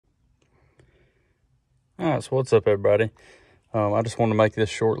All right, so what's up, everybody? I just wanted to make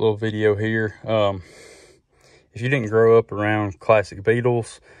this short little video here. If you didn't grow up around classic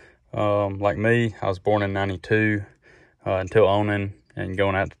Beetles, like me, I was born in '92. Until owning and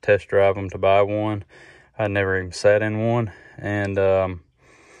going out to test drive them to buy one, I never even sat in one. And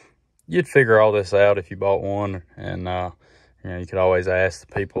you'd figure all this out if you bought one. And you could always ask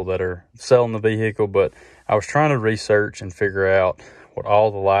the people that are selling the vehicle. But I was trying to research and figure out what all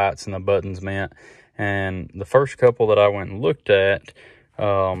the lights and the buttons meant. And the first couple that I went and looked at,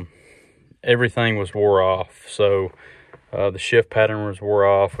 everything was wore off. So the shift pattern was wore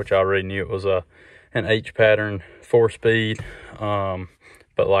off, which I already knew it was an H pattern 4-speed.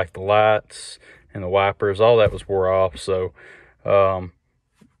 But like the lights and the wipers, all that was wore off. So I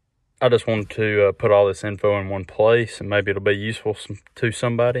just wanted to put all this info in one place, and maybe it'll be useful to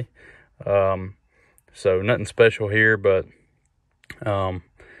somebody. So nothing special here, but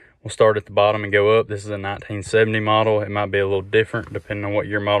we'll start at the bottom and go up. This is a 1970 model. It might be a little different depending on what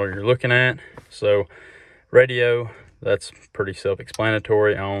year model you're looking at. So radio, that's pretty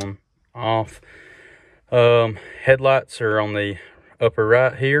self-explanatory, on, off. Headlights are on the upper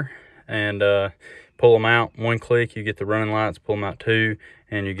right here, and pull them out one click, you get the running lights. Pull them out two,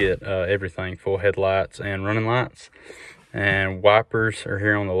 and you get everything, full headlights and running lights. And wipers are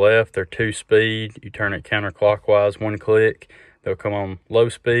here on the left. They're 2-speed. You turn it counterclockwise, one click. They'll come on low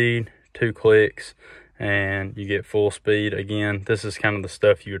speed, 2 clicks, and you get full speed. Again, this is kind of the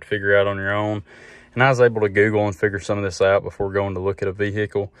stuff you would figure out on your own. And I was able to Google and figure some of this out before going to look at a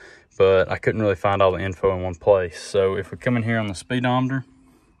vehicle, but I couldn't really find all the info in one place. So if we come in here on the speedometer,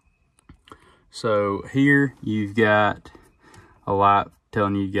 so here you've got a light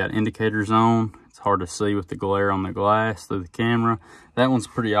telling you got indicators on. It's hard to see with the glare on the glass through the camera. That one's a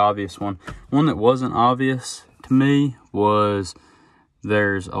pretty obvious one. One that wasn't obvious to me was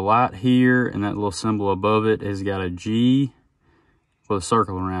there's a light here, and that little symbol above it has got a G with a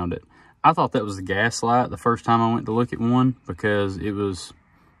circle around it. I thought that was the gas light the first time I went to look at one, because it was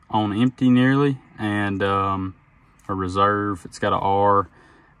on empty nearly, and a reserve. It's got an R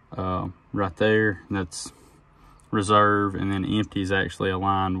right there, and that's reserve, and then empty is actually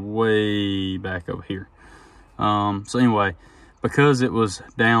aligned way back over here. So anyway, because it was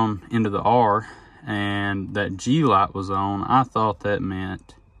down into the R and that G light was on, I thought that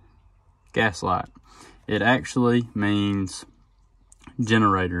meant gas light. It actually means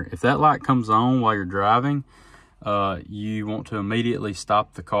generator. If that light comes on while you're driving, you want to immediately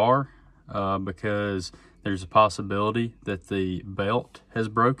stop the car, because there's a possibility that the belt has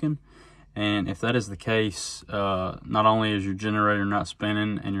broken. And if that is the case, not only is your generator not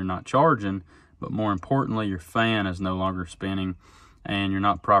spinning and you're not charging, but more importantly, your fan is no longer spinning and you're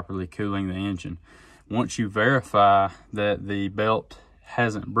not properly cooling the engine. Once you verify that the belt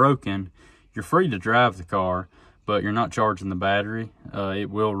hasn't broken, you're free to drive the car, but you're not charging the battery. It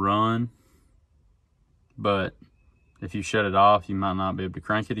will run, but if you shut it off, you might not be able to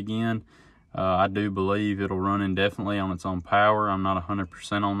crank it again. I do believe it'll run indefinitely on its own power. I'm not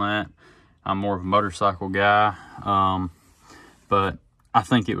 100% on that. I'm more of a motorcycle guy, but I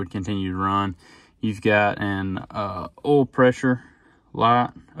think it would continue to run. You've got an oil pressure light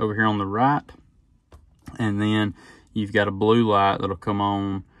over here on the right, and then you've got a blue light that'll come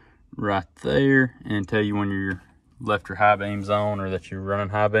on right there and tell you when you're left your high beams on, or that you're running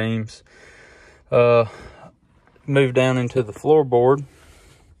high beams. Move down into the floorboard,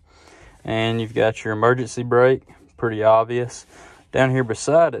 and you've got your emergency brake, pretty obvious. Down here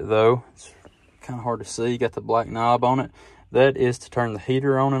beside it though, it's kind of hard to see, you got the black knob on it. That is to turn the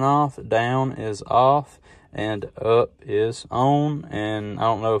heater on and off. Down is off and up is on. And I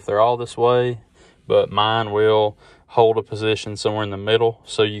don't know if they're all this way, but mine will hold a position somewhere in the middle,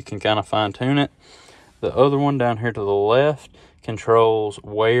 so you can kind of fine tune it. The other one down here to the left controls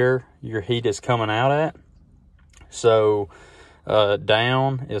where your heat is coming out at. So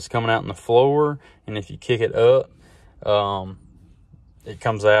down is coming out in the floor, and if you kick it up, it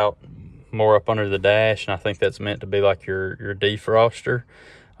comes out more up under the dash, and I think that's meant to be like your defroster.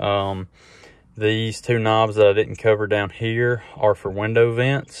 These two knobs that I didn't cover down here are for window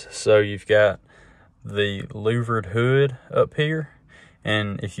vents. So you've got the louvered hood up here,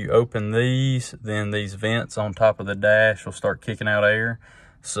 and if you open these, then these vents on top of the dash will start kicking out air.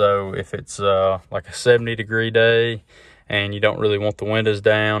 So if it's like a 70-degree day and you don't really want the windows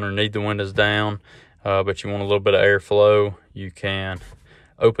down or need the windows down, but you want a little bit of airflow, you can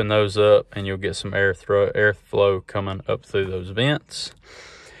open those up and you'll get some airflow coming up through those vents.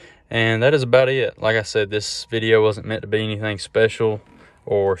 And that is about it. Like I said, this video wasn't meant to be anything special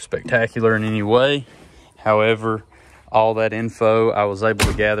or spectacular in any way. However, all that info I was able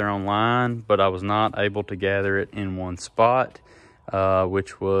to gather online, but I was not able to gather it in one spot,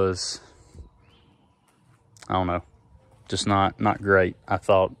 which was, I don't know, just not great. I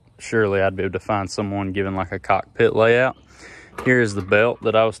thought surely I'd be able to find someone giving like a cockpit layout. Here's the belt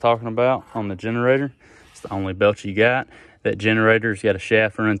that I was talking about on the generator. It's the only belt you got. That generator's got a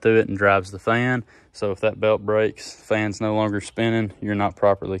shaft running through it and drives the fan. So if that belt breaks, the fan's no longer spinning, you're not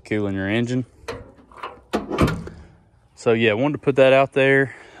properly cooling your engine. So yeah, I wanted to put that out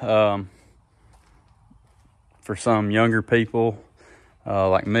there for some younger people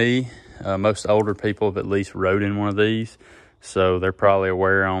like me. Most older people have at least rode in one of these, so they're probably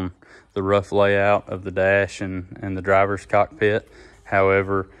aware on the rough layout of the dash and the driver's cockpit.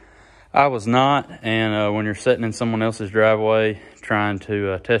 However, I was not, and when you're sitting in someone else's driveway trying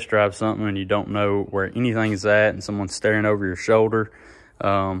to test drive something and you don't know where anything is at and someone's staring over your shoulder,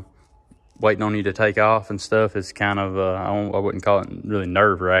 waiting on you to take off and stuff, is kind of, I wouldn't call it really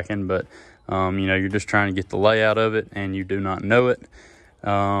nerve-wracking, but, you know, you're just trying to get the layout of it and you do not know it.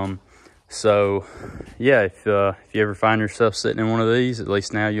 So, yeah, if you ever find yourself sitting in one of these, at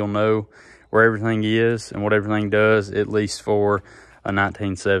least now you'll know where everything is and what everything does, at least for a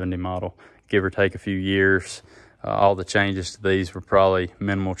 1970 model, give or take a few years. All the changes to these were probably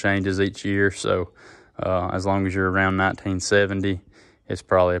minimal changes each year, so as long as you're around 1970, it's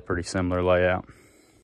probably a pretty similar layout.